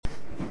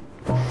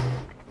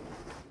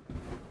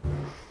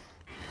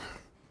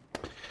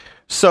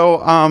So,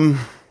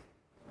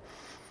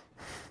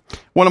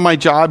 one of my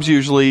jobs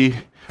usually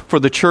for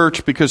the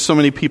church, because so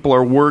many people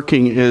are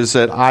working, is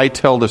that I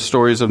tell the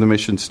stories of the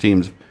missions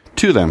teams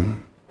to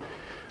them.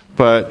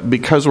 But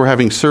because we're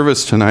having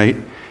service tonight,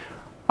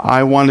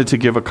 I wanted to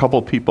give a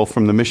couple people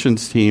from the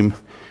missions team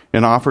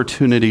an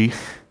opportunity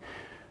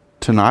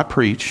to not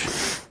preach,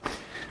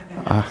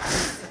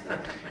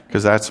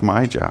 because that's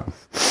my job,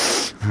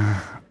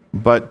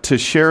 but to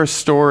share a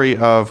story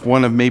of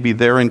one of maybe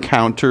their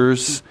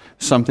encounters,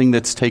 something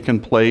that's taken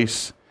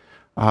place,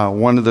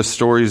 one of the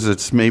stories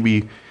that's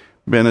maybe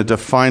been a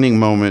defining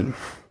moment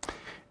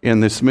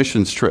in this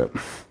missions trip.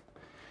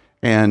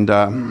 And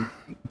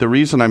the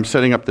reason I'm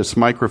setting up this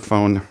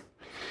microphone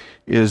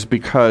is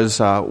because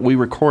we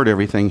record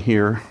everything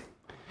here,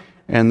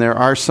 and there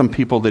are some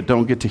people that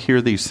don't get to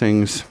hear these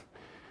things,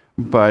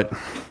 but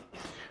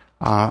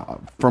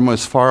from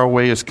as far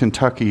away as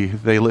Kentucky,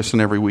 they listen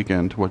every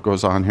weekend to what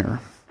goes on here.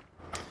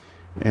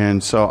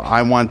 And so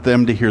I want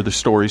them to hear the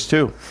stories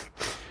too.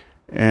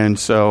 And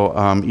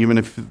so even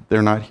if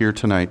they're not here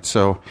tonight.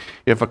 So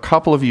if a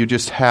couple of you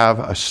just have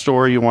a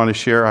story you want to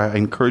share, I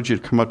encourage you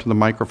to come up to the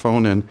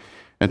microphone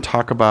and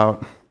talk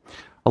about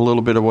a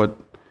little bit of what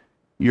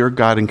your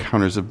God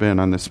encounters have been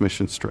on this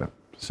mission trip.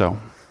 So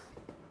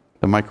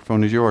the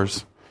microphone is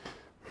yours.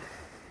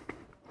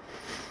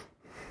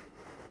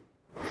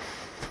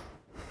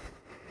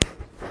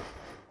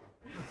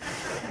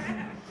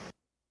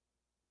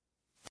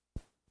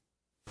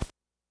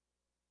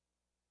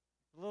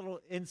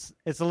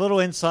 It's a little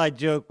inside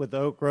joke with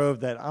Oak Grove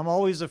that I'm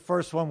always the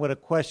first one with a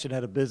question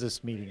at a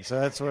business meeting. So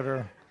that's what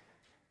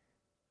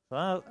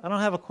I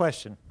don't have a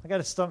question. I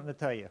got something to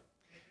tell you.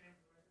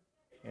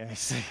 Yeah, I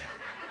see.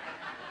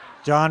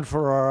 John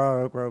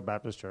Ferrara, Oak Grove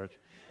Baptist Church.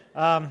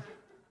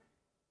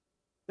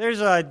 There's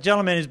a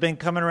gentleman who's been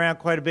coming around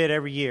quite a bit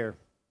every year,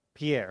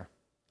 Pierre.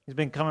 He's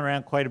been coming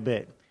around quite a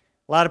bit.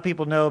 A lot of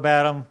people know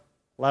about him.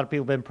 A lot of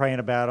people have been praying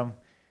about him.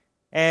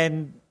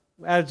 And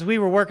as we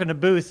were working the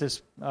booth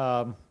this,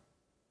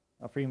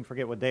 I even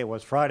forget what day it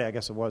was, Friday, I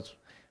guess it was.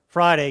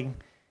 Friday,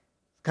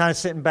 kind of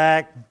sitting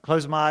back,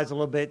 closing my eyes a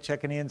little bit,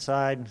 checking the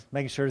inside,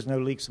 making sure there's no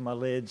leaks in my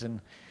lids, and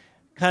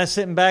kind of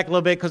sitting back a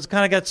little bit because it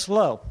kind of got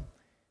slow.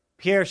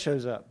 Pierre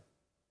shows up.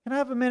 Can I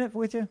have a minute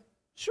with you?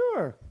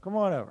 Sure, come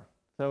on over.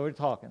 So we're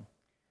talking.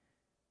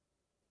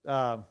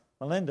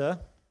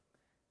 Melinda,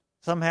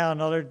 somehow or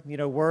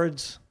another,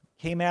 words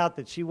came out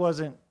that she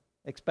wasn't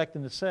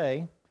expecting to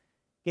say,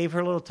 gave her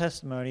a little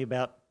testimony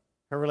about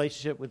her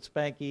relationship with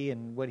Spanky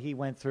and what he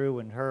went through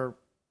and her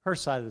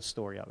side of the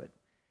story of it.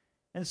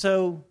 And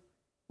so,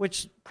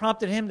 which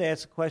prompted him to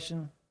ask the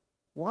question,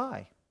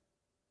 why?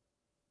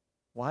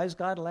 Why has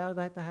God allowed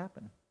that to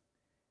happen?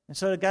 And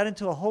so it got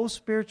into a whole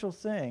spiritual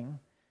thing,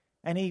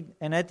 and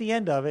at the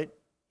end of it,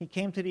 he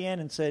came to the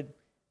end and said,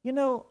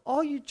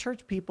 all you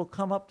church people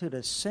come up to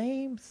the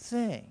same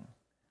thing.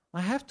 I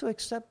have to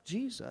accept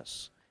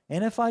Jesus.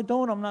 And if I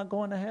don't, I'm not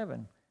going to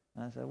heaven.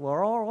 And I said,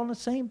 we're all on the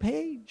same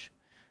page.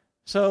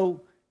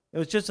 So it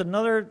was just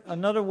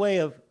another way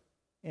of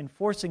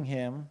enforcing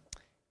him,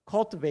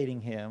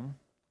 cultivating him,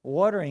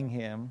 watering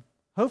him.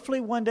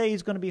 Hopefully one day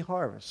he's going to be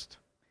harvest.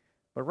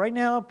 But right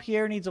now,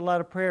 Pierre needs a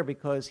lot of prayer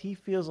because he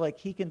feels like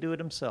he can do it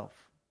himself.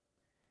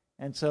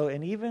 And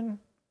even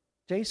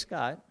Jay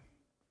Scott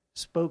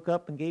spoke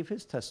up and gave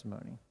his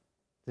testimony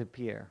to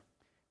Pierre,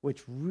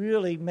 which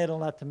really meant a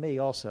lot to me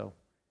also,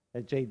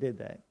 that Jay did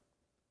that.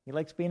 He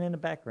likes being in the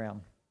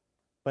background.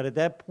 But at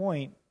that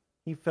point,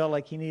 he felt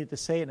like he needed to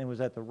say it, and it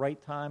was at the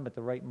right time, at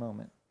the right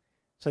moment.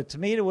 So to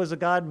me, it was a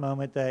God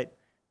moment that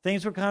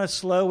things were kind of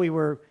slow. We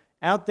were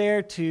out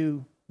there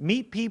to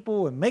meet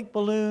people and make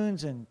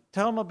balloons and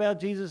tell them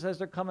about Jesus as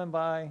they're coming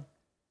by.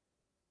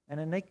 And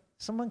then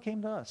someone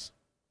came to us.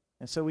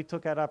 And so we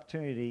took that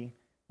opportunity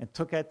and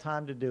took that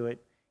time to do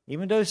it.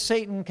 Even though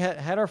Satan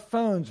had our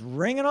phones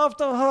ringing off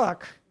the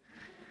hook,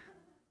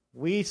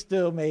 we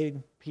still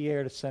made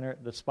Pierre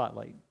the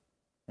spotlight.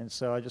 And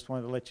so I just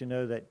wanted to let you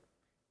know that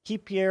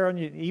keep Pierre on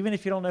you, even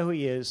if you don't know who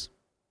he is,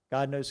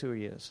 God knows who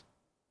he is.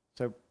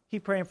 So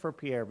keep praying for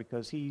Pierre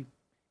because he's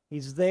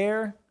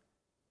there,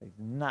 but he's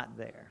not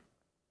there.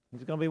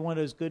 He's going to be one of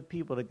those good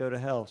people that go to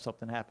hell if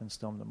something happens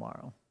to him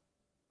tomorrow.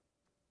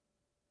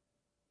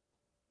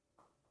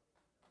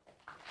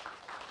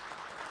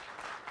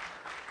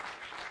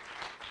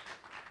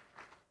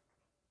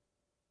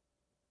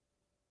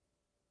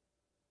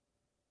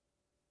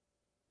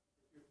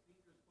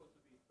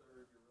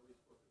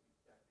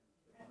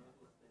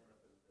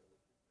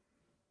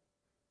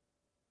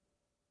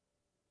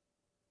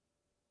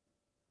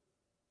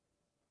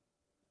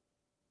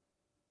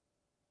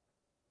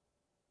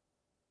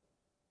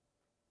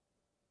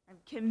 I'm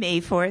Kim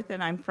Mayforth,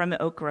 and I'm from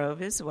Oak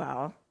Grove as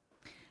well.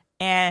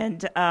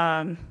 And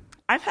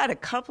I've had a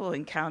couple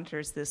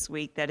encounters this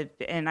week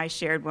and I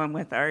shared one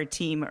with our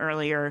team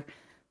earlier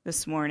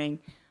this morning.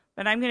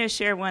 But I'm going to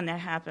share one that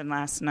happened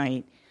last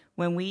night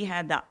when we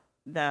had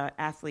the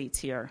athletes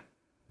here.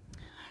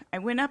 I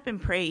went up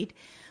and prayed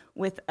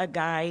with a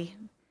guy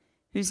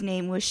whose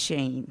name was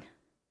Shane.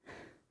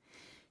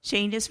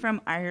 Shane is from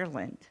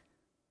Ireland.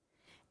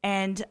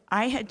 And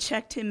I had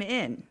checked him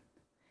in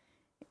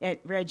at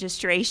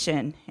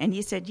registration, and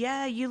he said,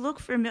 yeah, you look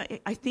familiar.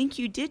 I think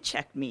you did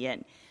check me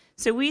in.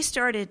 So we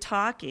started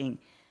talking,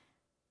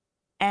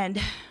 and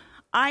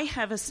I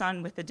have a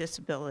son with a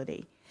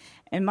disability,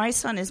 and my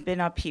son has been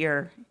up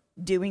here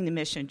doing the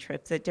mission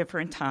trips at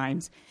different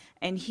times,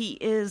 and he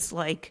is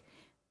like,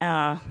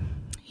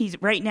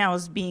 he's right now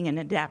is being an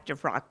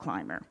adaptive rock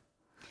climber.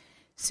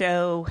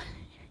 So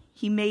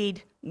he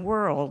made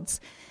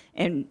Worlds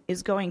and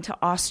is going to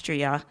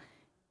Austria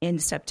in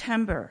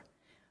September.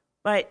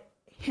 But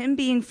him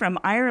being from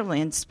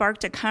Ireland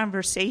sparked a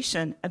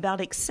conversation about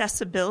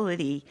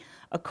accessibility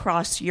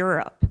across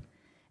Europe.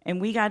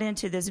 And we got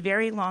into this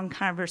very long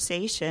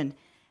conversation,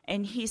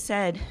 and he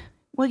said,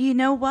 well, you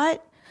know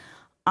what?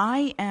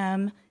 I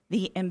am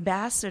the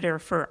ambassador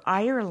for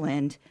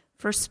Ireland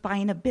for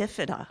spina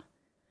bifida.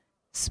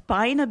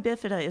 Spina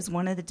bifida is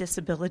one of the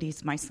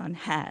disabilities my son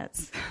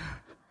has.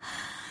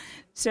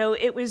 So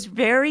it was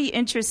very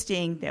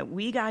interesting that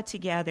we got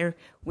together.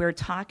 We're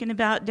talking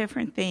about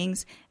different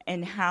things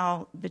and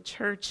how the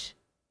church,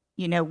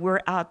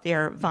 we're out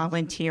there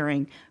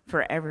volunteering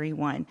for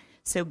everyone.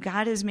 So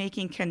God is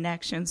making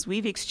connections.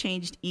 We've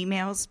exchanged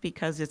emails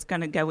because it's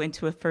going to go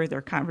into a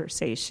further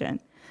conversation.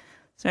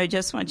 So I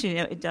just want you to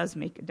know it does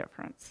make a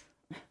difference.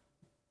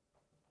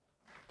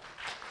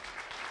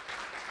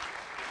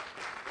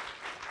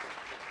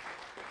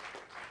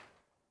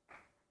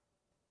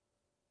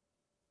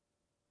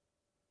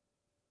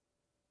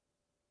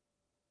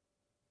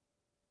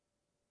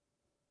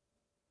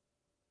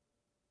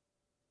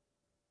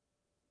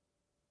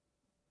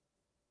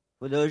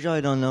 For those of y'all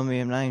who don't know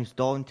me, my name's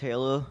Dalton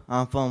Taylor.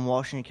 I'm from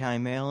Washington County,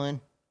 Maryland.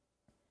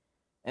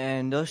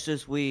 And just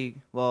this week,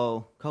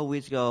 a couple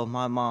weeks ago,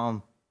 my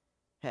mom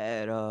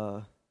had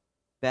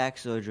back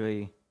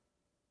surgery.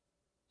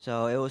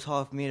 So it was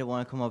hard for me to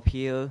want to come up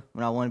here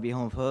when I want to be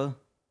home with her.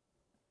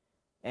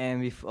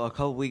 And before, a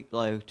couple weeks,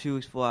 2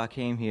 weeks before I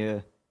came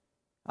here,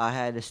 I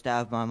had to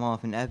stab my mom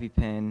with an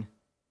EpiPen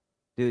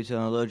due to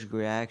an allergic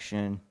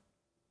reaction.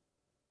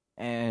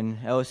 And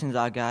ever since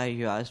I got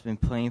here, I've just been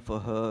praying for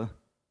her.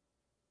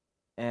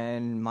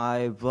 And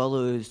my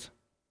brothers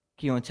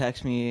keep on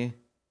texting me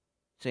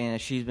saying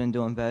that she's been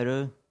doing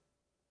better.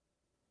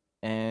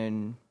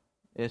 And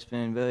it's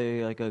been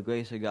really a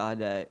grace of God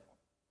that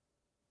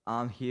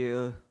I'm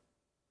here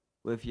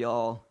with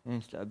y'all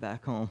instead of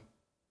back home.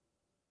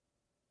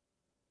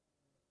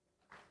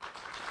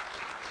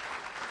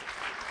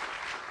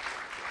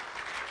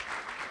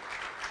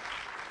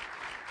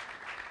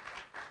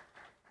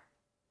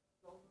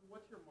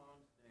 What's your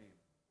mom's name?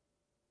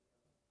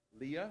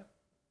 Leah?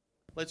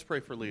 Let's pray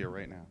for Leah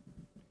right now.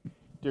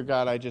 Dear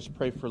God, I just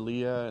pray for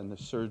Leah and the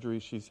surgery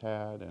she's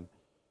had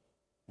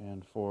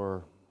and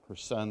for her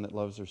son that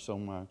loves her so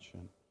much.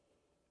 And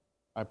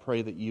I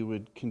pray that you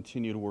would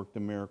continue to work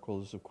the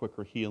miracles of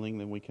quicker healing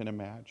than we can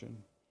imagine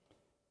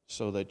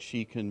so that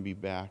she can be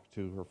back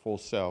to her full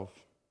self,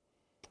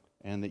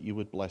 and that you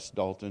would bless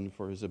Dalton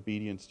for his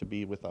obedience to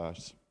be with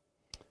us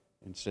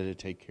instead of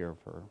take care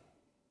of her.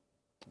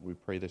 We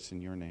pray this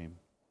in your name.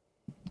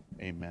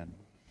 Amen.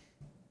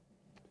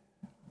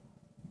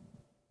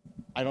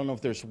 I don't know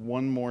if there's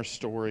one more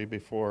story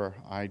before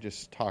I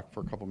just talk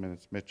for a couple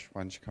minutes. Mitch,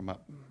 why don't you come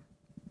up?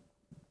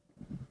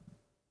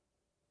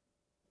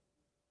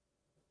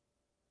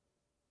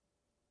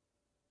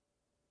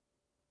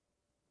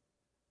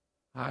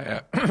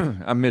 Hi,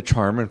 I'm Mitch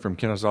Harmon from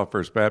Kennesaw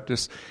First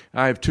Baptist.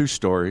 I have two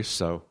stories,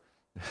 so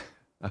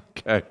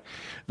okay.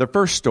 The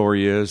first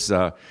story is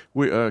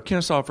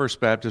Kennesaw First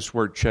Baptist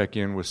work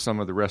check-in with some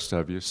of the rest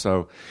of you.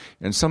 So,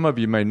 and some of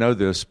you may know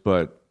this,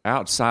 but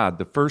outside,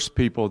 the first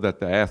people that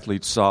the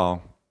athletes saw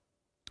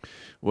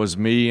was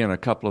me and a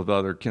couple of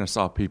other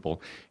Kennesaw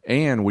people.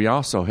 And we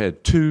also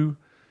had two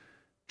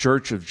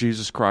Church of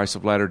Jesus Christ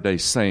of Latter-day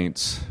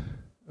Saints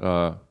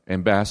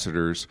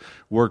ambassadors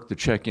work the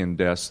check-in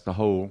desk the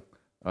whole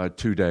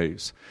 2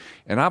 days.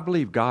 And I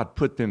believe God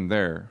put them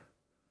there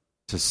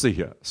to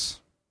see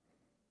us.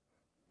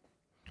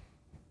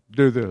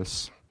 Do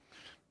this.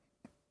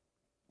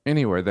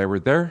 Anyway, they were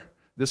there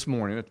this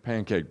morning at the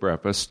pancake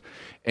breakfast,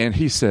 and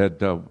he said,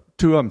 two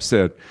of them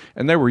said,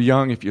 and they were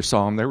young if you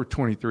saw them, they were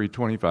 23,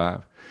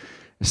 25,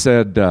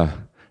 said,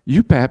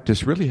 you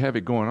Baptists really have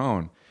it going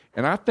on.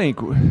 And I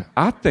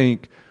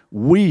think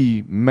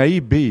we may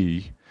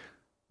be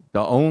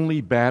the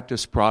only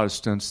Baptist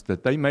Protestants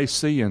that they may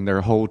see in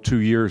their whole 2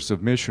 years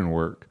of mission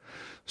work.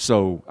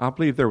 So I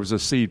believe there was a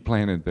seed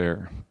planted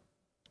there.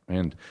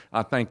 And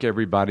I thank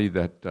everybody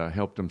that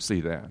helped them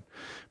see that.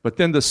 But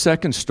then the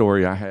second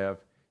story I have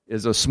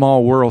is a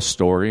small world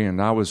story.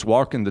 And I was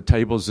walking the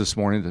tables this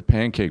morning at the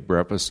pancake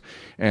breakfast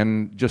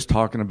and just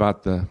talking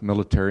about the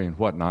military and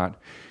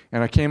whatnot.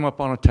 And I came up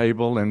on a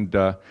table and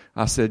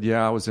I said,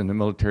 yeah, I was in the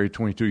military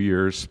 22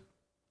 years.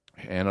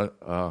 And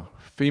a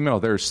female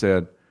there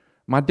said,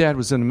 my dad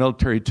was in the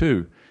military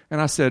too.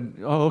 And I said,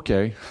 oh,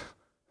 okay.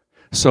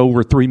 So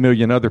were 3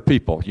 million other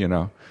people, you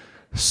know.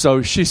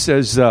 So she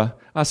says,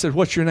 I said,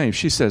 what's your name?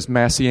 She says,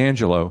 Massey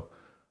Angelo.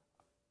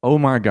 Oh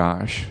my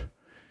gosh.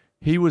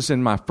 He was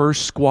in my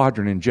first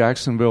squadron in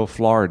Jacksonville,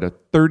 Florida,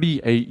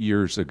 38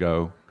 years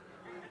ago.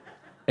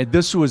 And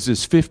this was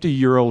his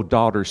 50-year-old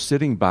daughter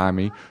sitting by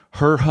me.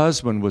 Her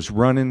husband was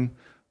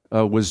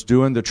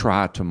doing the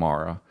try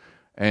tomorrow.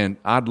 And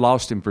I'd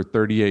lost him for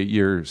 38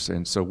 years.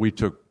 And so we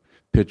took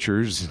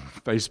pictures,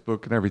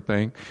 Facebook and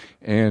everything.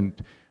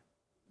 And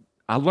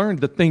I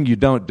learned the thing you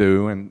don't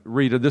do. And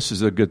Rita, this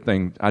is a good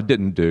thing I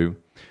didn't do.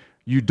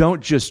 You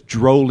don't just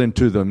droll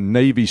into the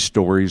Navy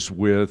stories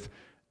with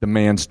the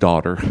man's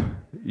daughter.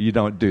 You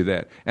don't do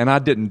that. And I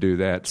didn't do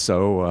that,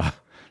 so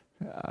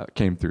I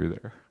came through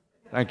there.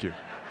 Thank you.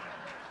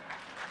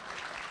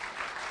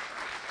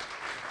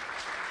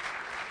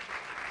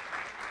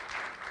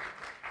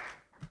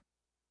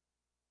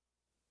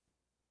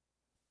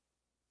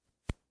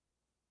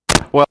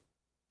 Well,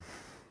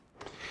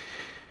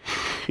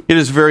 it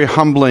is very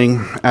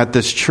humbling at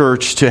this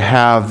church to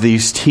have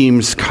these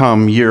teams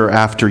come year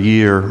after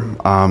year.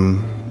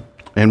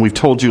 And we've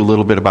told you a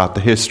little bit about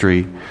the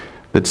history,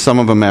 that some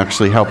of them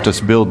actually helped us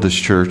build this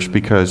church,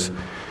 because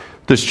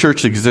this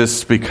church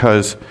exists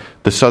because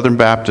the Southern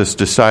Baptists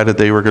decided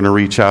they were going to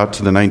reach out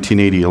to the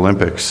 1980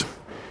 Olympics.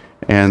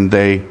 And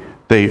they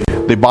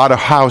bought a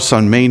house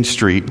on Main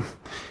Street.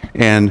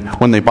 And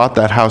when they bought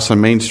that house on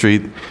Main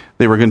Street,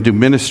 they were going to do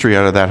ministry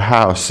out of that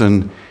house.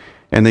 And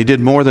they did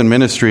more than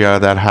ministry out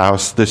of that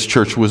house. This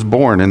church was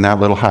born in that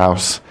little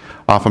house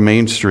off of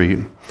Main Street.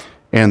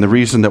 And the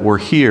reason that we're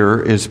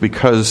here is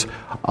because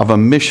of a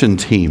mission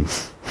team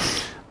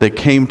that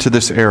came to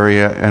this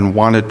area and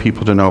wanted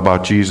people to know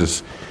about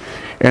Jesus.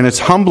 And it's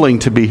humbling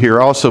to be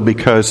here also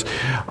because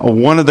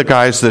one of the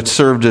guys that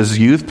served as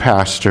youth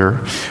pastor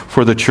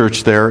for the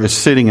church there is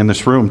sitting in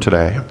this room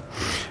today.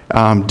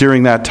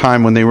 During that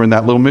time when they were in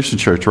that little mission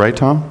church, right,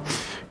 Tom?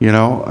 You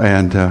know,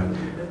 and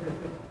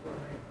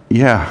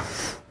yeah.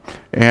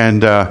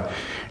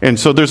 And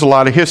so there's a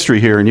lot of history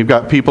here, and you've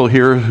got people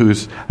here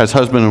who's, as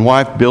husband and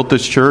wife, built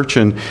this church,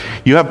 and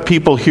you have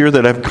people here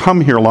that have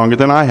come here longer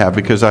than I have,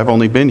 because I've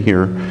only been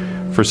here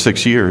for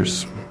 6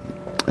 years.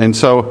 And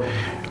so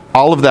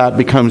all of that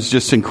becomes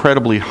just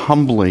incredibly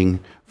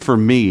humbling for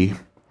me.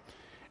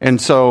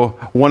 And so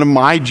one of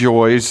my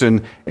joys,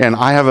 and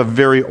I have a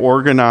very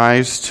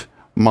organized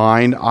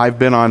mind. I've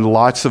been on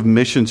lots of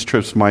missions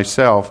trips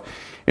myself.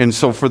 And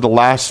so for the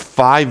last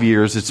 5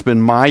 years, it's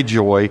been my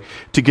joy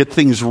to get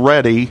things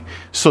ready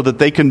so that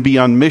they can be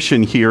on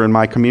mission here in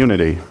my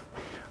community.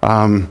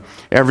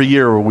 Every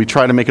year, we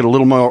try to make it a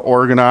little more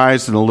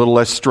organized and a little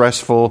less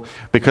stressful,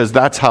 because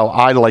that's how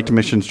I liked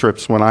mission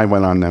trips when I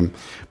went on them.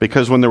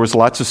 Because when there was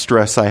lots of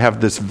stress, I have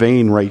this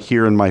vein right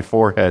here in my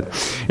forehead,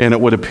 and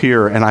it would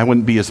appear, and I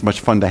wouldn't be as much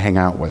fun to hang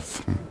out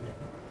with.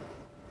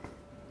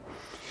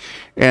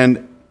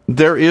 And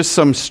there is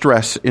some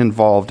stress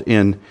involved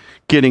in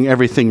getting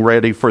everything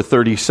ready for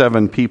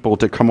 37 people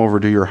to come over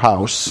to your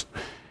house.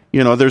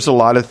 You know, there's a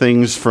lot of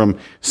things, from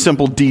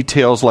simple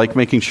details like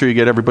making sure you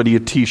get everybody a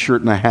T-shirt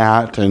and a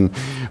hat, and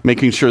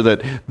making sure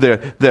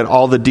that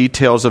all the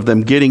details of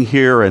them getting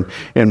here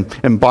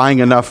and buying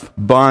enough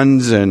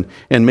buns and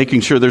making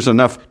sure there's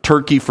enough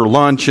turkey for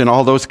lunch and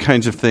all those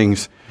kinds of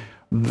things.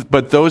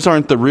 But those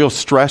aren't the real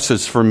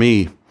stresses for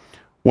me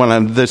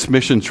when this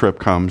mission trip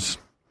comes.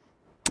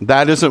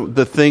 That isn't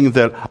the thing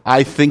that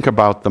I think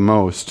about the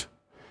most.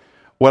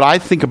 What I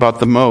think about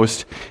the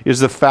most is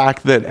the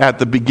fact that at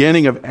the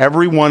beginning of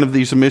every one of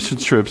these mission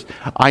trips,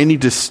 I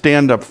need to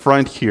stand up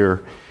front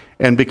here.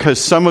 And because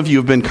some of you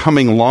have been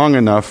coming long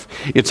enough,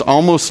 it's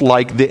almost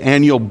like the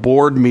annual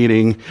board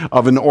meeting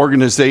of an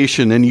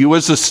organization. And you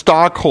as the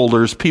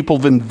stockholders, people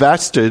have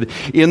invested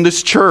in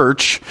this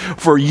church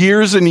for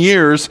years and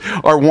years,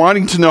 are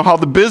wanting to know how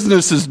the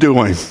business is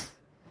doing.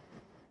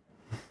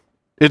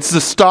 It's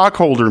the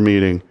stockholder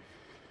meeting.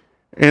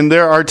 And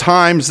there are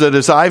times that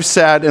as I've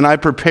sat and I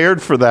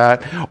prepared for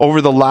that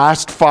over the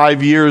last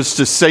 5 years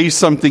to say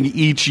something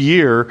each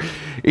year,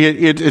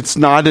 it's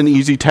not an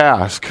easy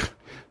task.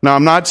 Now,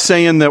 I'm not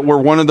saying that we're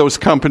one of those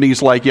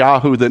companies like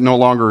Yahoo that no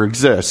longer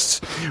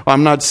exists.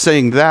 I'm not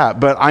saying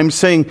that, but I'm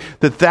saying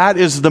that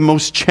is the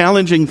most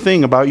challenging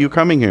thing about you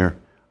coming here.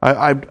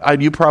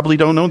 You probably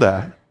don't know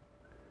that.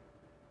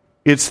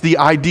 It's the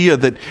idea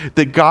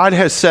that God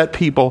has set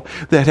people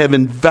that have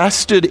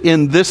invested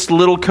in this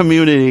little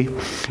community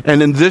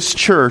and in this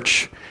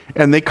church,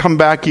 and they come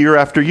back year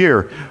after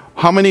year.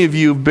 How many of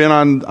you have been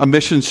on a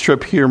missions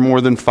trip here more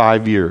than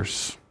 5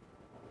 years?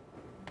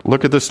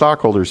 Look at the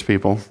stockholders,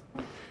 people.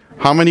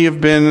 How many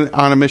have been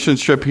on a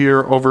missions trip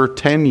here over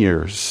 10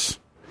 years?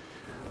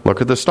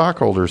 Look at the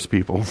stockholders,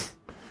 people.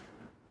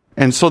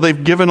 And so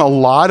they've given a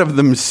lot of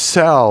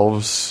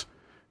themselves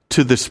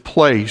to this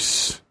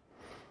place,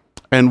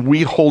 and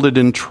we hold it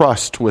in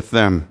trust with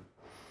them.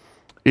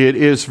 It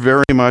is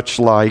very much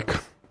like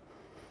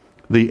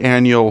the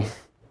annual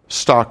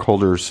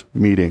stockholders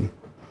meeting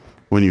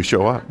when you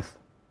show up.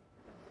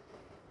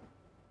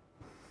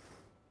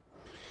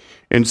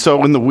 And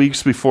so in the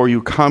weeks before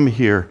you come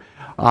here,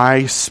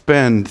 I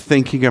spend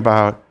thinking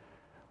about,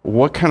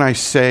 what can I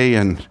say,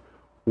 and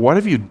what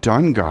have you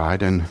done,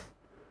 God, and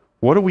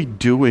what are we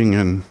doing,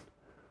 and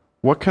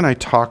What can I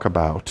talk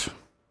about?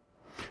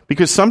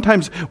 Because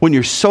sometimes when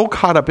you're so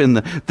caught up in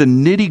the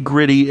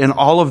nitty-gritty and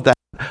all of that,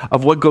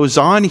 of what goes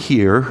on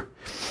here,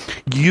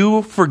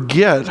 you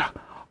forget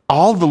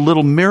all the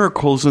little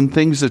miracles and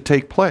things that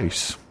take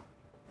place.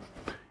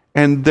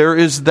 And there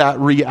is that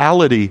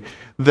reality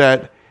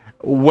that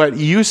what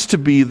used to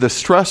be the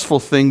stressful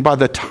thing, by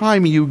the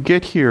time you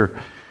get here,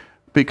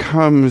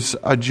 becomes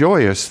a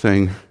joyous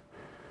thing.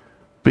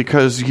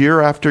 Because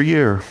year after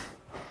year,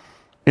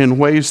 in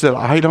ways that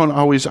I don't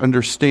always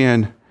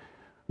understand,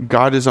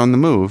 God is on the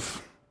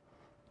move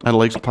at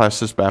Lake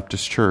Placid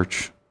Baptist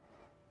Church.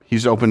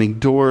 He's opening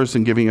doors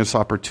and giving us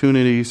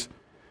opportunities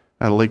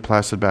at Lake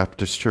Placid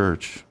Baptist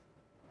Church.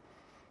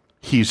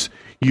 He's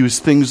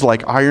used things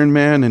like Iron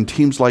Man and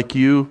teams like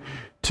you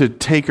to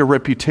take a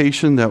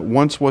reputation that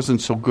once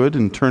wasn't so good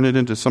and turn it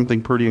into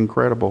something pretty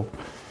incredible.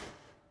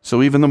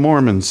 So even the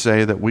Mormons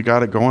say that we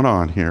got it going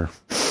on here.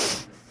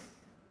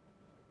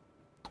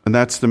 And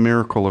that's the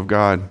miracle of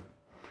God.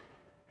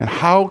 And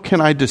how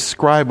can I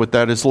describe what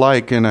that is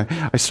like? And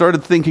I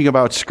started thinking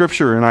about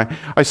Scripture, and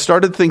I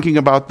started thinking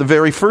about the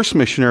very first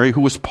missionary,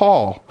 who was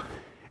Paul.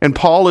 And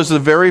Paul, as the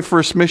very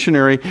first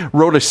missionary,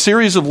 wrote a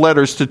series of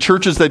letters to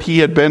churches that he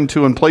had been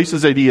to and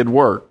places that he had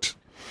worked.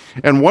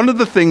 And one of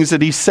the things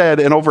that he said,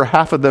 and over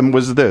half of them,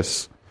 was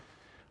this: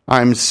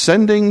 I'm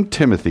sending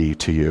Timothy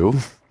to you.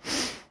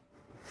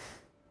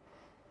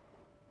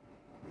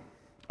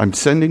 I'm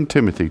sending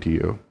Timothy to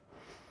you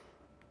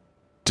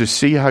to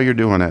see how you're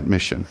doing at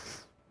mission,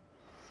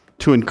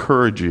 to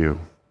encourage you,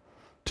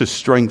 to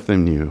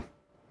strengthen you,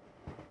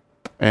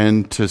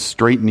 and to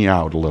straighten you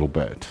out a little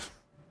bit.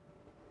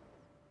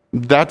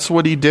 That's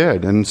what he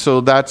did. And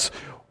so that's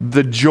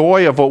the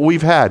joy of what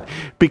we've had.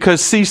 Because,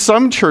 see,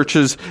 some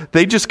churches,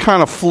 they just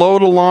kind of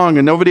float along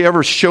and nobody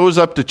ever shows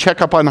up to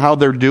check up on how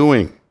they're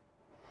doing.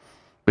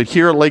 But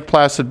here at Lake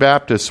Placid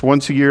Baptist,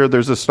 once a year,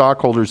 there's a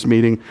stockholders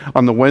meeting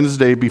on the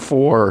Wednesday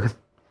before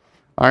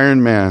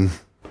Ironman,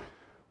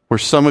 where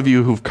some of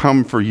you who've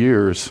come for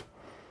years,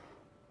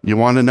 you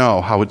want to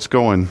know how it's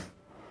going.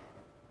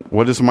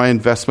 What does my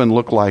investment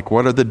look like?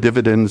 What are the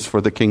dividends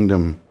for the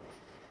kingdom?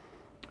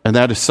 And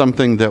that is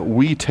something that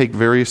we take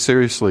very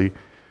seriously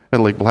at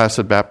Lake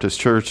Placid Baptist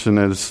Church. And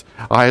as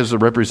a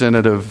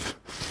representative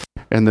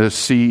and the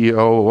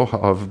CEO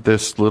of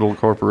this little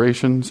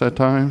corporation at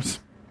times,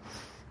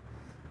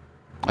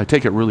 I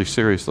take it really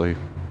seriously.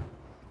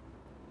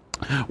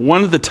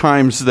 One of the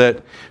times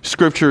that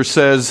Scripture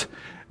says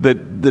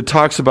that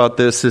talks about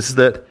this is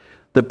that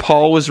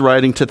Paul was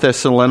writing to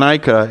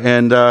Thessalonica,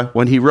 and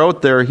when he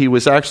wrote there, he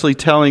was actually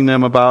telling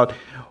them about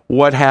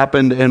what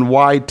happened and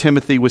why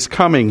Timothy was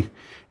coming.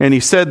 And he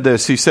said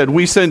this, he said,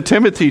 "We sent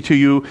Timothy to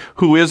you,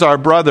 who is our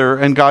brother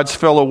and God's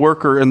fellow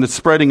worker in the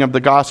spreading of the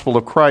gospel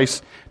of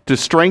Christ, to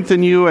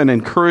strengthen you and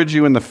encourage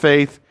you in the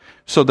faith,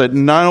 so that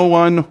no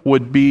one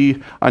would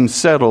be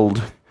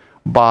unsettled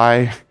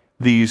by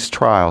these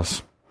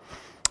trials."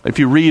 If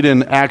you read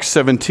in Acts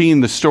 17,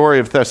 the story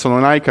of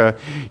Thessalonica,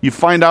 you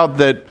find out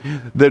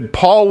that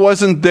Paul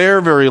wasn't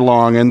there very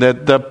long, and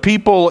that the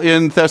people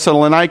in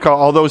Thessalonica,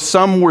 although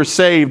some were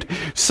saved,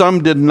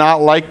 some did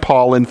not like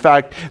Paul. In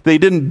fact, they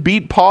didn't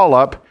beat Paul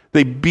up,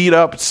 they beat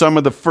up some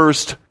of the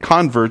first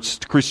converts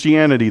to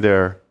Christianity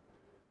there.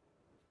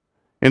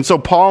 And so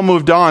Paul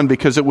moved on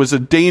because it was a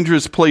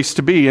dangerous place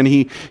to be, and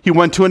he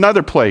went to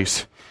another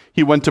place.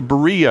 He went to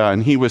Berea,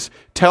 and he was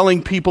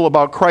telling people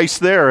about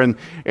Christ there. And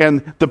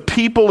the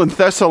people in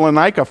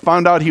Thessalonica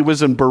found out he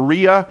was in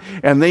Berea,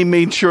 and they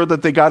made sure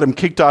that they got him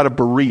kicked out of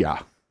Berea.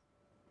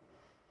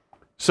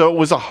 So it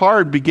was a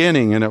hard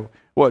beginning, and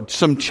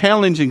some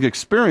challenging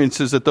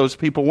experiences that those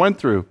people went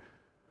through.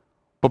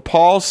 But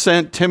Paul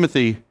sent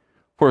Timothy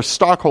for a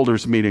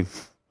stockholders meeting.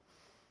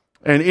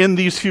 And in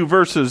these few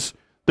verses,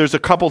 there's a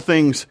couple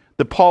things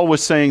that Paul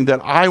was saying that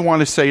I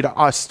want to say to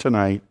us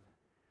tonight.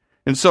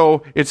 And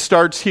so it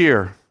starts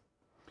here.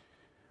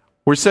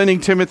 We're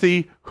sending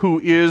Timothy, who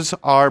is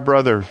our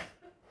brother.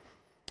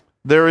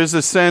 There is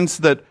a sense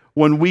that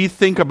when we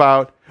think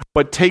about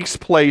what takes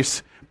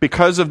place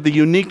because of the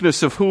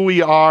uniqueness of who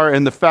we are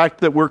and the fact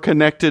that we're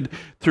connected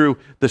through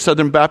the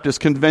Southern Baptist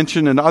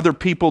Convention and other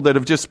people that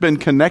have just been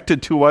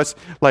connected to us,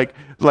 like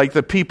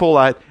the people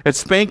at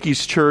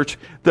Spanky's church,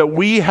 that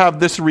we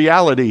have this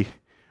reality.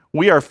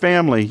 We are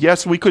family.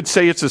 Yes, we could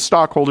say it's a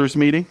stockholders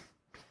meeting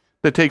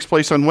that takes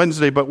place on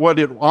Wednesday, but what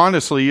it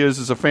honestly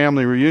is a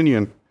family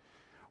reunion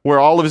where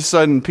all of a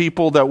sudden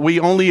people that we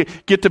only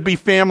get to be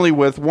family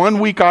with 1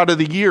 week out of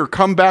the year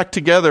come back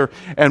together,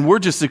 and we're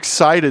just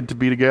excited to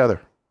be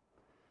together.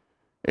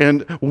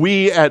 And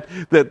we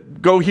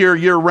that go here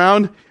year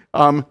round,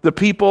 the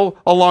people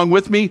along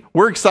with me,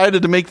 we're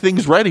excited to make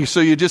things ready so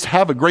you just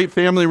have a great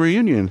family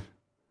reunion.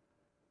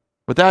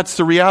 But that's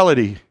the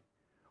reality.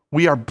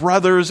 We are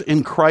brothers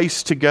in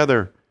Christ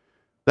together.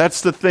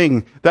 That's the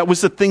thing. That was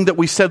the thing that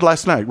we said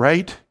last night,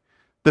 right?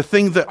 The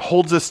thing that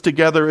holds us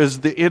together is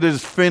the "it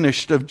is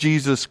finished" of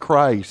Jesus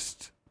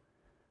Christ.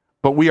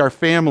 But we are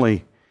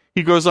family.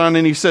 He goes on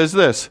and he says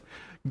this: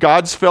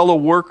 God's fellow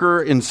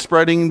worker in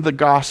spreading the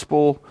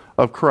gospel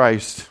of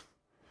Christ.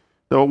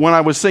 So when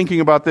I was thinking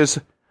about this,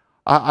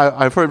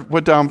 I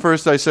put down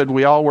first, I said,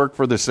 we all work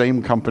for the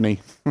same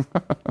company.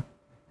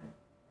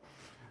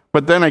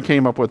 But then I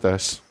came up with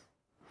this.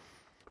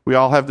 We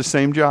all have the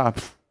same job.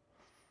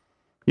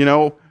 You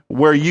know,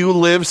 where you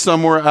live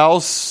somewhere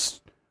else,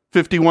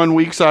 51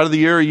 weeks out of the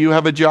year, you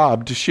have a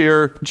job to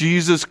share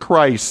Jesus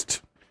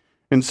Christ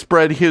and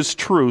spread his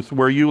truth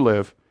where you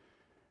live.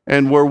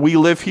 And where we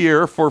live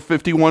here for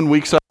 51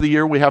 weeks out of the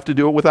year, we have to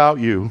do it without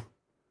you.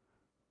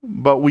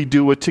 But we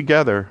do it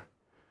together.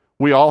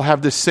 We all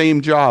have the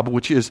same job,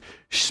 which is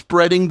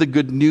spreading the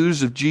good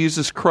news of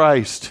Jesus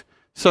Christ.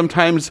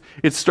 Sometimes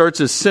it starts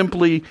as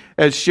simply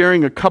as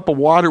sharing a cup of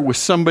water with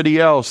somebody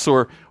else,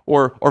 or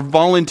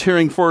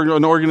volunteering for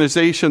an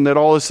organization that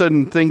all of a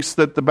sudden thinks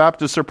that the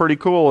Baptists are pretty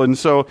cool, and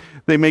so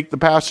they make the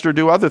pastor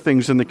do other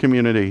things in the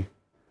community.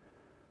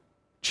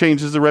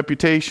 Changes the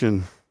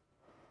reputation.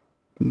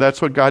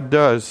 That's what God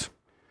does.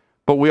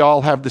 But we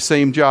all have the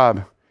same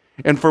job.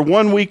 And for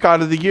 1 week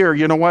out of the year,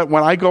 you know what?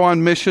 When I go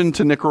on mission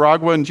to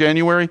Nicaragua in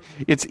January,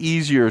 it's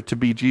easier to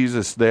be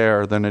Jesus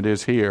there than it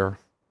is here.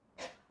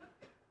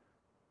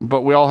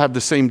 But we all have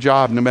the same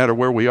job no matter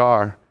where we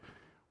are.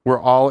 We're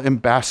all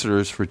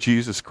ambassadors for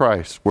Jesus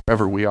Christ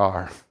wherever we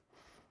are.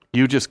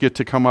 You just get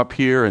to come up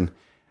here and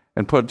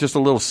put just a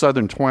little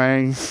southern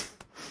twang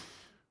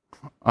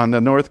on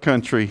the North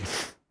Country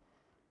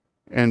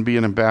and be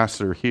an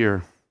ambassador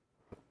here.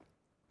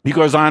 He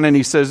goes on and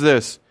he says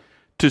this,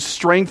 to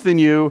strengthen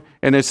you,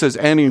 and it says,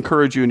 and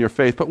encourage you in your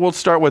faith. But we'll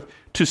start with,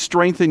 to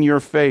strengthen your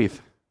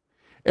faith.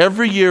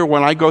 Every year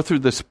when I go through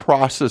this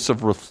process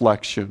of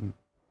reflection,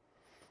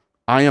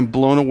 I am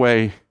blown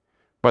away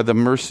by the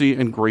mercy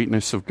and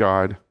greatness of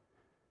God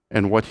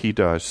and what he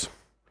does.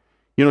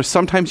 You know,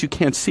 sometimes you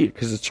can't see it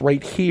because it's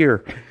right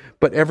here.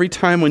 But every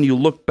time when you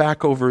look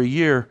back over a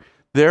year,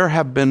 there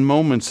have been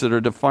moments that are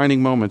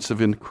defining moments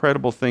of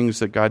incredible things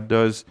that God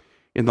does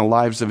in the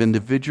lives of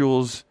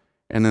individuals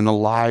and in the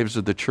lives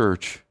of the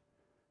church.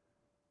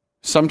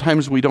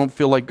 Sometimes we don't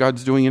feel like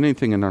God's doing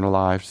anything in our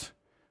lives.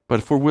 But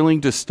if we're willing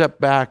to step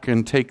back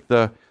and take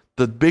the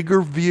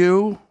bigger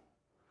view,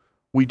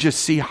 we just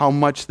see how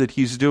much that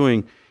he's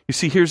doing. You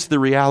see, here's the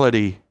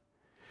reality.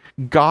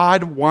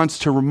 God wants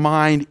to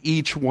remind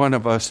each one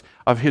of us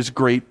of his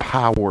great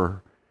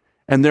power.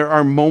 And there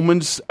are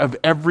moments of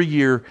every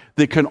year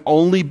that can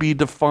only be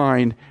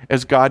defined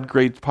as God's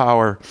great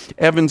power.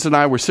 Evans and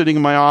I were sitting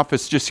in my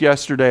office just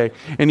yesterday,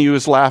 and he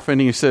was laughing.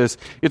 He says,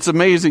 it's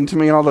amazing to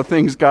me all the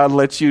things God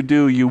lets you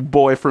do, you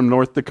boy from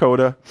North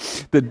Dakota,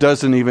 that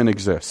doesn't even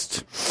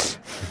exist.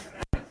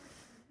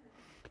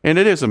 And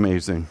it is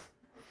amazing,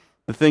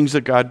 the things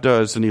that God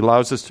does and he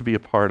allows us to be a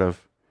part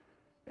of.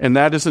 And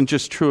that isn't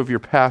just true of your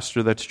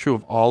pastor, that's true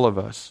of all of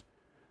us.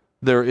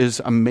 There is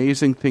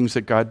amazing things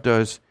that God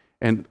does,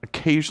 and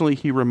occasionally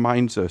he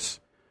reminds us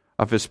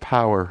of his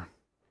power.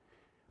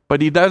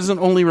 But he doesn't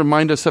only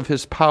remind us of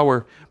his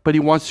power, but he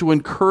wants to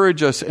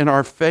encourage us in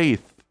our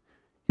faith.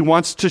 He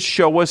wants to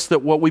show us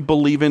that what we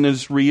believe in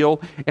is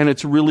real and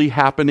it's really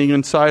happening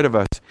inside of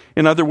us.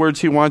 In other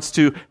words, he wants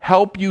to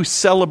help you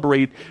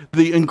celebrate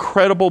the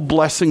incredible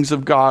blessings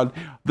of God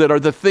that are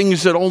the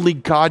things that only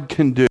God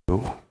can do.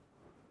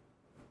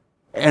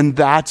 And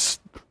that's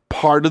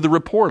part of the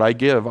report I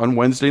give on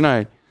Wednesday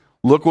night.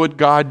 Look what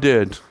God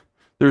did.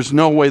 There's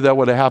no way that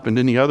would have happened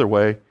any other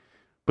way.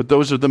 But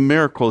those are the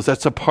miracles.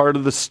 That's a part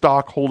of the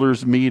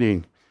stockholders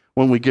meeting.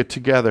 When we get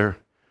together,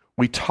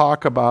 we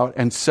talk about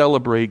and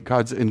celebrate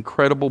God's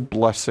incredible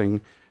blessing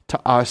to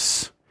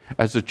us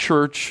as a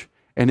church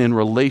and in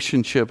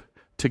relationship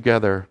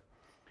together.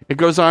 It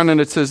goes on and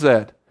it says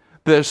that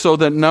so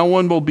that no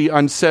one will be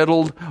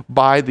unsettled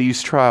by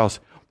these trials.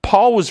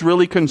 Paul was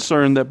really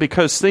concerned that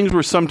because things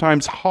were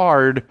sometimes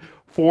hard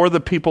for the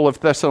people of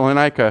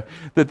Thessalonica,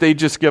 that they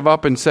just give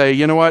up and say,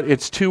 you know what,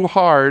 it's too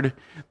hard.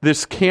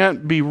 This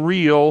can't be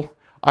real.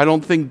 I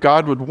don't think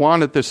God would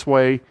want it this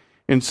way.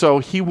 And so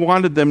he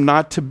wanted them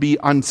not to be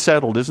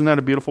unsettled. Isn't that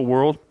a beautiful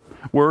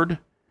word?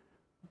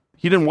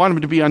 He didn't want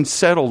them to be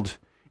unsettled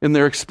in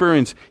their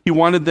experience. He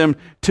wanted them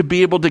to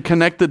be able to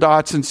connect the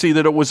dots and see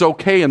that it was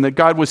okay and that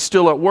God was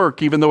still at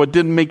work, even though it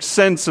didn't make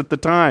sense at the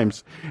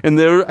times. And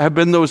there have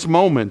been those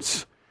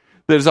moments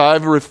that as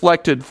I've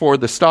reflected for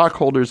the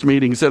stockholders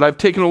meetings, that I've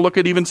taken a look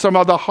at even some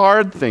of the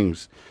hard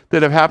things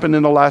that have happened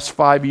in the last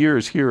 5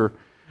 years here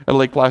at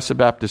Lake Placid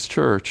Baptist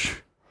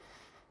Church.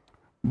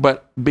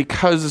 But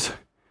because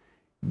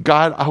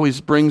God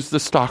always brings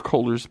the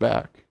stockholders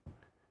back,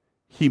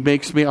 he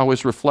makes me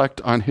always reflect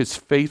on his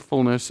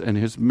faithfulness and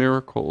his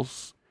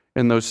miracles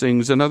and those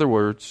things. In other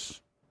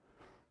words,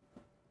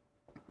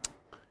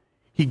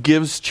 he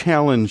gives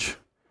challenge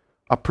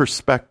a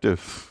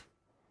perspective.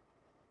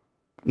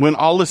 When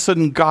all of a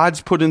sudden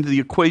God's put into the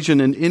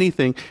equation in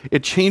anything,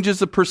 it changes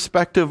the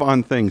perspective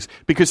on things.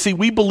 Because see,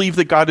 we believe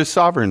that God is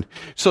sovereign.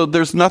 So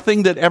there's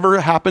nothing that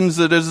ever happens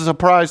that is a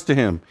surprise to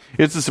him.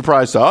 It's a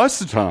surprise to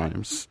us at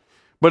times,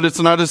 but it's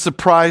not a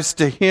surprise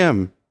to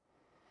him.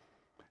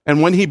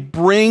 And when he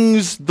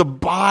brings the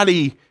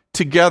body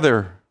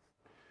together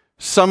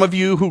Some of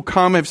you who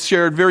come have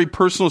shared very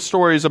personal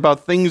stories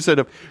about things that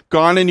have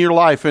gone in your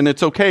life, and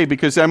it's okay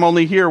because I'm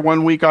only here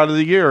 1 week out of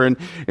the year, and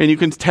you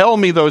can tell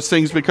me those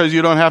things because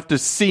you don't have to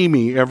see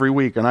me every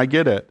week, and I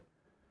get it.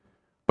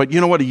 But you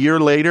know what? A year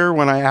later,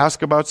 when I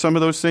ask about some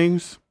of those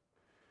things,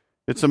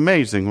 it's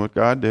amazing what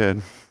God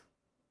did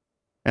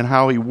and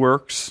how He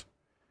works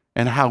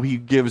and how He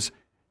gives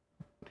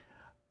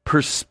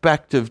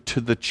perspective to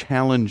the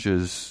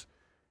challenges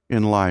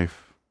in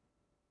life.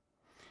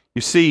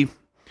 You see,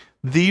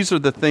 these are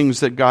the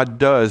things that God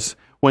does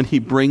when He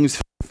brings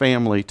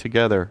family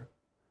together.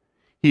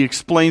 He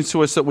explains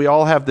to us that we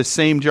all have the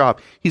same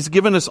job. He's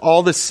given us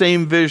all the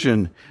same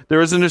vision.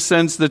 There isn't a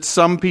sense that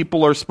some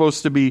people are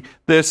supposed to be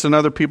this and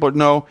other people are.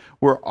 No,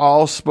 we're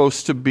all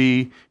supposed to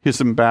be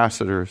His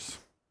ambassadors.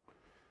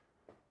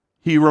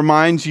 He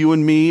reminds you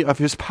and me of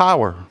His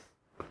power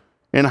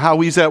and how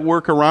He's at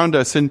work around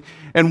us. And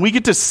we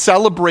get to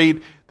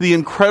celebrate the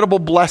incredible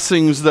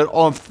blessings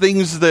of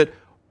things that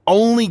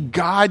only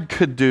God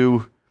could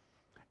do.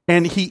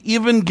 And He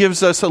even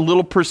gives us a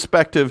little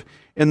perspective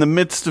in the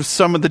midst of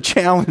some of the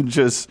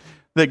challenges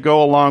that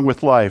go along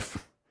with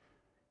life.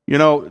 You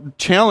know,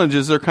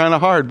 challenges are kind of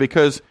hard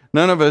because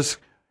none of us,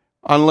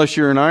 unless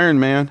you're an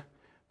Iron Man,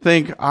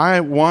 think, I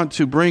want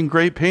to bring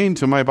great pain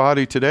to my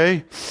body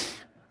today,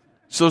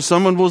 so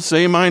someone will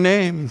say my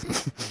name.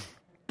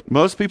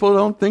 Most people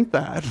don't think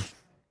that.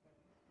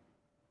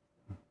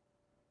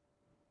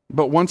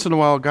 But once in a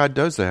while, God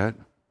does that.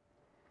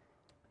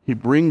 He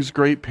brings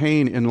great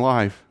pain in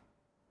life.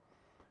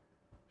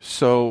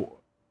 So,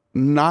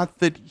 not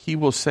that He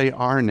will say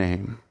our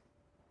name,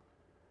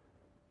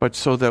 but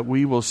so that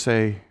we will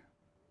say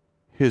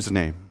His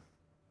name.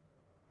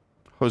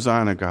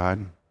 Hosanna,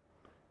 God.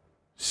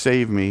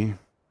 Save me.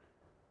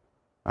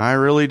 I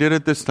really did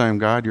it this time,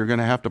 God. You're going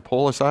to have to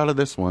pull us out of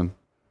this one.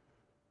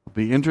 It'll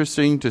be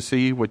interesting to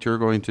see what you're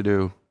going to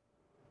do.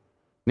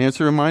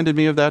 Nancy reminded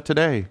me of that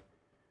today.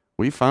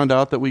 We found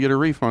out that we get a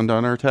refund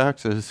on our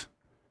taxes.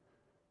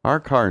 Our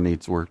car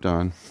needs work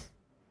done.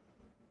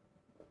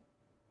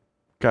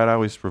 God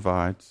always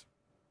provides.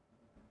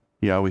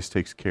 He always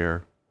takes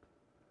care.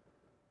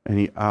 And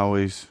He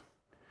always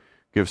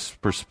gives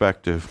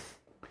perspective.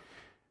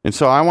 And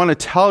so I want to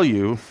tell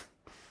you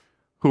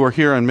who are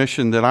here on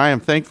mission that I am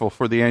thankful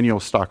for the annual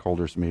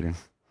stockholders meeting,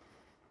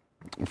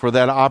 for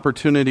that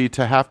opportunity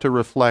to have to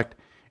reflect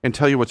and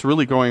tell you what's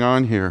really going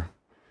on here.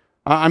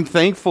 I'm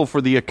thankful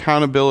for the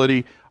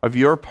accountability of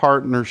your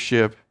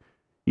partnership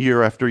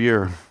year after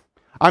year.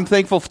 I'm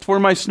thankful for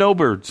my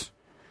snowbirds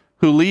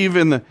who leave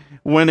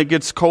when it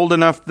gets cold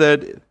enough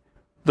that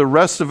the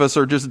rest of us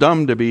are just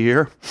dumb to be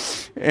here,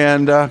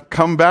 and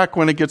come back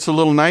when it gets a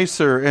little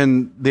nicer.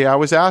 And they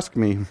always ask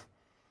me,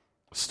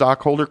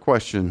 stockholder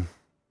question,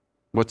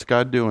 what's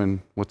God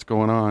doing? What's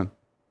going on?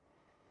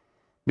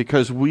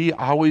 Because we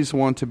always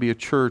want to be a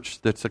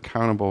church that's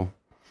accountable.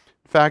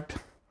 In fact,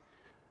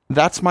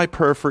 that's my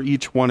prayer for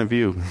each one of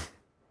you,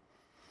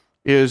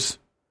 is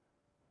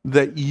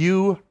that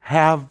you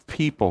have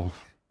people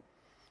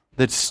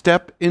that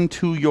step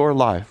into your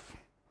life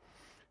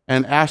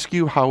and ask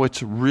you how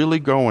it's really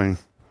going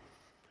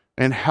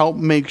and help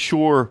make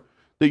sure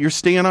that you're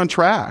staying on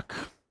track.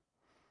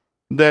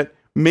 That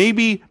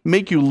maybe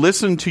make you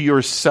listen to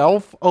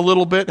yourself a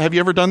little bit. Have you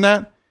ever done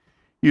that?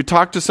 You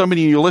talk to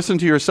somebody and you listen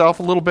to yourself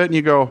a little bit and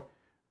you go,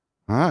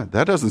 that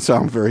doesn't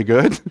sound very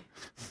good.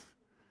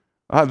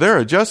 There are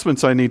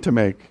adjustments I need to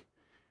make.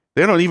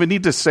 They don't even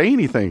need to say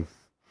anything.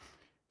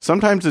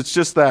 Sometimes it's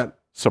just that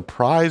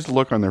surprised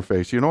look on their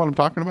face. You know what I'm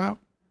talking about?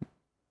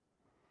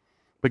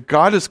 But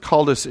God has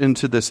called us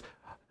into this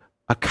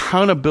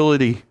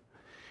accountability,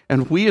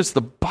 and we as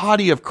the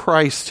body of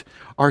Christ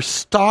are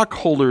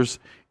stockholders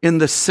in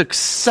the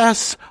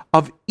success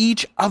of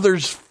each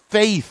other's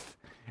faith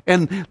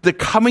and the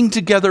coming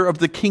together of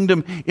the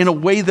kingdom in a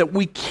way that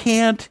we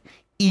can't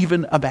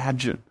even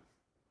imagine.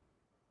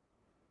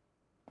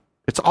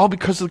 It's all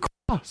because of the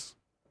cross.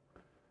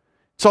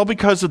 It's all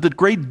because of the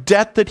great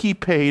debt that He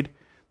paid,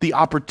 the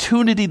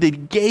opportunity that He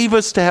gave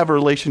us to have a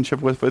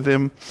relationship with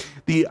Him,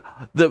 the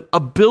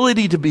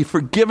ability to be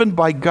forgiven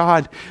by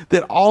God,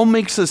 that all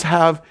makes us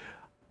have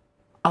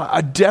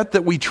a debt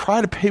that we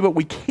try to pay but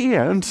we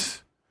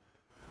can't,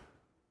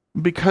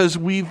 because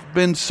we've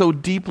been so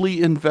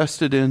deeply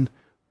invested in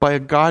by a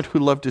God who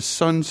loved His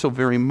Son so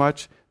very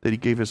much that He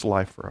gave His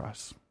life for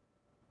us.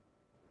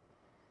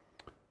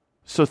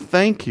 So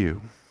thank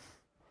you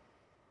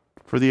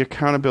for the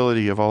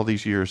accountability of all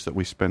these years that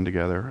we spend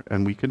together,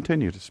 and we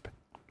continue to spend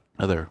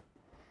together.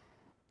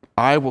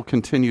 I will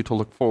continue to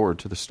look forward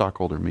to the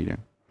stockholder meeting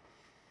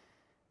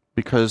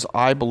because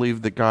I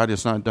believe that God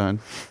is not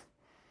done,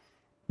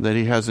 that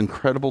He has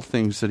incredible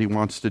things that He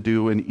wants to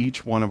do in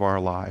each one of our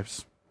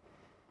lives,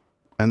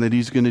 and that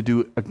He's going to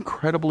do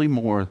incredibly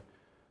more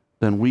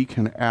than we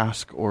can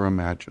ask or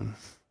imagine,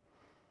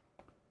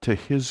 to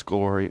His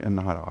glory and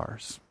not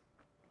ours.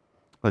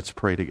 Let's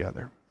pray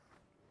together.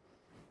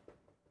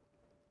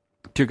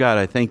 Dear God,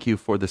 I thank You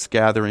for this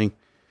gathering,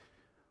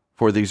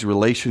 for these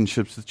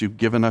relationships that You've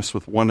given us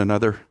with one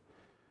another,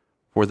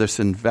 for this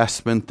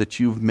investment that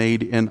you've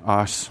made in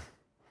us,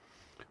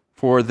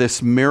 for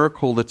this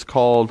miracle that's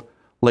called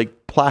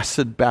Lake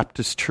Placid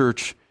Baptist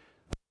Church.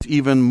 It's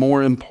even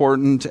more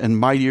important and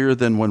mightier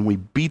than when we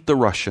beat the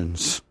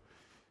Russians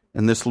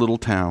in this little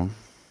town.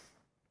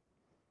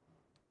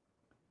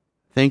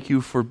 Thank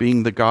you for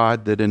being the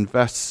God that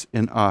invests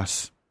in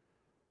us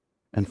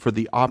and for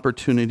the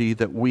opportunity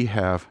that we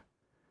have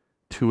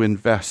to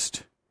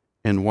invest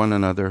in one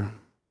another.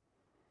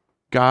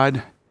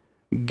 God,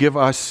 give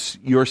us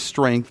your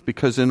strength,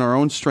 because in our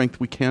own strength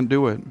we can't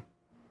do it.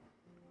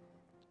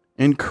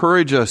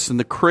 Encourage us in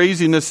the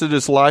craziness of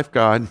this life,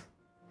 God.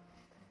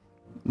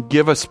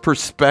 Give us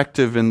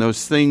perspective in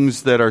those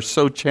things that are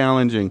so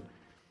challenging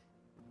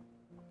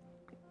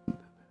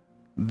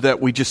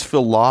that we just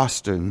feel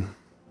lost in.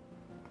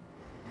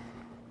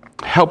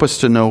 Help us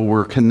to know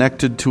we're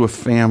connected to a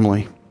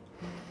family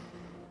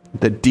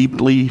that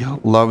deeply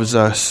loves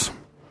us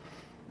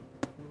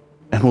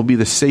and will be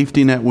the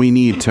safety net we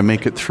need to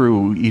make it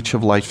through each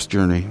of life's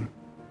journey.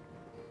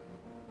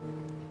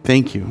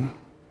 Thank you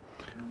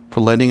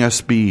for letting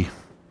us be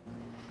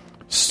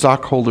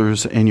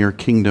stockholders in your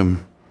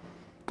kingdom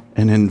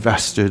and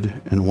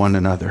invested in one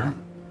another.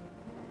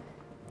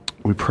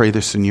 We pray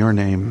this in your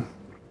name.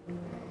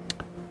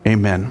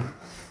 Amen.